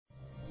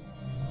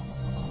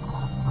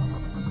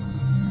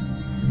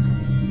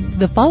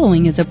The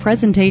following is a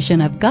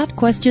presentation of Got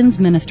Questions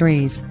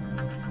Ministries.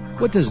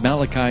 What does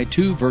Malachi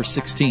 2 verse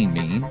 16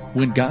 mean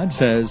when God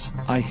says,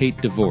 I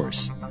hate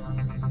divorce?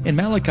 In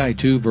Malachi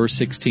 2 verse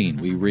 16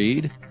 we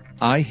read,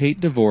 I hate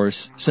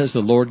divorce, says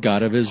the Lord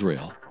God of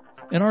Israel.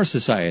 In our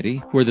society,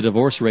 where the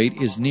divorce rate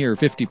is near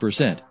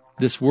 50%,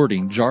 this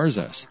wording jars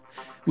us.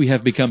 We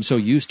have become so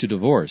used to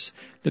divorce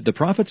that the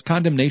prophet's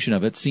condemnation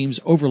of it seems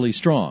overly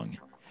strong.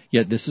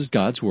 Yet this is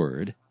God's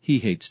word. He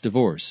hates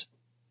divorce.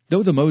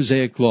 Though the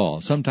Mosaic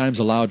law sometimes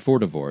allowed for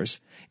divorce,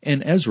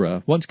 and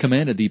Ezra once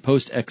commanded the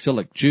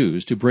post-exilic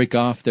Jews to break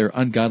off their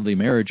ungodly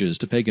marriages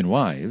to pagan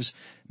wives,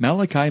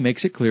 Malachi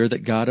makes it clear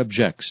that God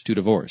objects to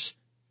divorce.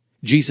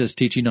 Jesus'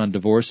 teaching on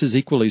divorce is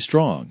equally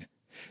strong.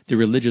 The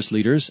religious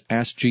leaders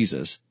asked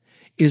Jesus,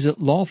 is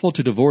it lawful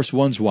to divorce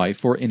one's wife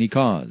for any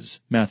cause?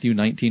 Matthew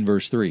 19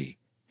 verse 3.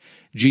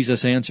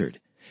 Jesus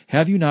answered,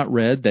 have you not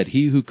read that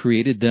he who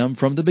created them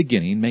from the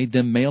beginning made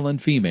them male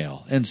and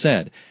female, and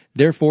said,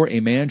 therefore a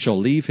man shall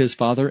leave his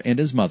father and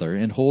his mother,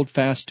 and hold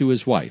fast to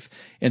his wife,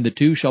 and the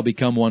two shall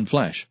become one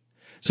flesh.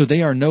 So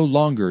they are no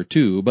longer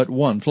two, but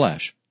one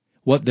flesh.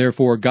 What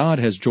therefore God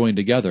has joined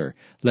together,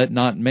 let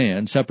not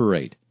man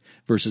separate.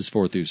 Verses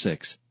 4 through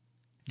 6.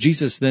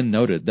 Jesus then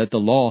noted that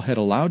the law had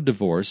allowed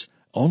divorce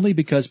only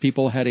because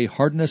people had a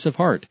hardness of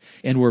heart,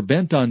 and were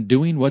bent on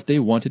doing what they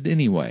wanted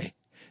anyway.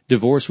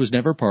 Divorce was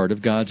never part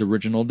of God's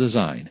original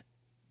design.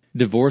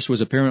 Divorce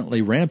was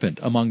apparently rampant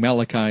among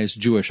Malachi's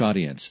Jewish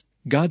audience.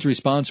 God's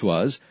response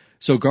was,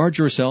 so guard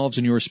yourselves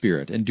in your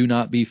spirit, and do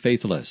not be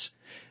faithless.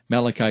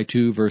 Malachi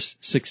 2 verse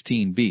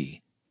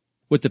 16b.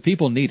 What the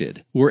people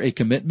needed were a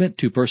commitment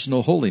to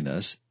personal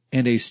holiness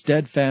and a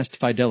steadfast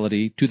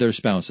fidelity to their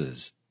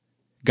spouses.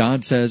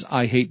 God says,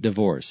 I hate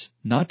divorce,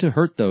 not to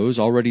hurt those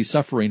already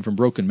suffering from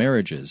broken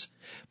marriages,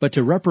 but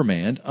to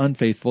reprimand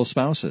unfaithful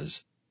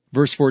spouses.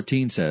 Verse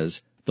 14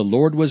 says, the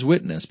Lord was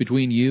witness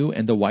between you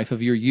and the wife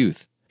of your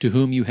youth, to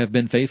whom you have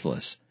been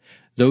faithless,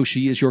 though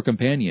she is your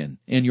companion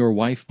and your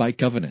wife by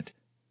covenant.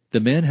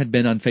 The men had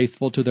been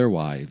unfaithful to their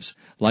wives.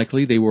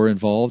 Likely they were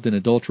involved in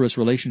adulterous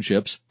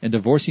relationships and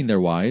divorcing their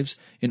wives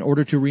in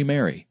order to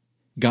remarry.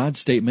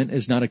 God's statement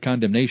is not a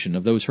condemnation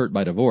of those hurt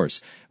by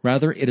divorce.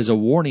 Rather, it is a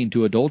warning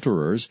to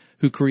adulterers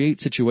who create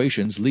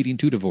situations leading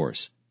to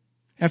divorce.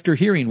 After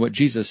hearing what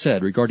Jesus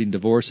said regarding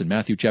divorce in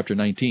Matthew chapter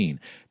 19,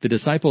 the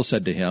disciples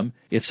said to him,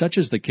 if such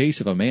is the case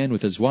of a man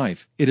with his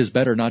wife, it is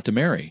better not to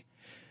marry.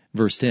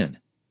 Verse 10.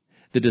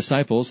 The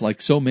disciples,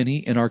 like so many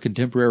in our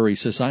contemporary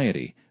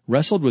society,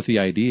 wrestled with the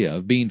idea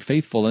of being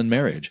faithful in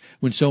marriage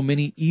when so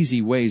many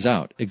easy ways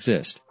out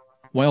exist.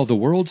 While the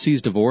world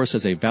sees divorce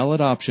as a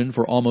valid option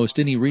for almost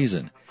any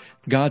reason,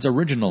 God's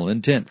original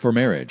intent for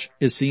marriage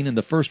is seen in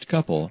the first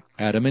couple,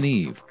 Adam and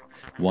Eve,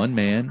 one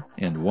man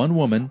and one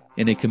woman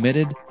in a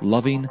committed,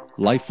 loving,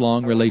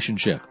 lifelong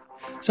relationship.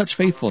 Such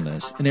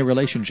faithfulness in a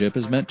relationship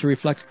is meant to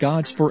reflect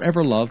God's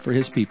forever love for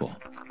His people.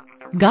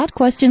 Got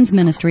Questions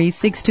Ministry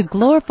seeks to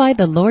glorify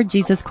the Lord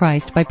Jesus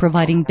Christ by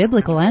providing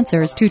biblical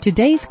answers to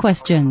today's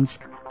questions.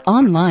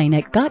 Online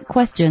at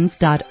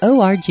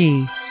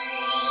GotQuestions.org.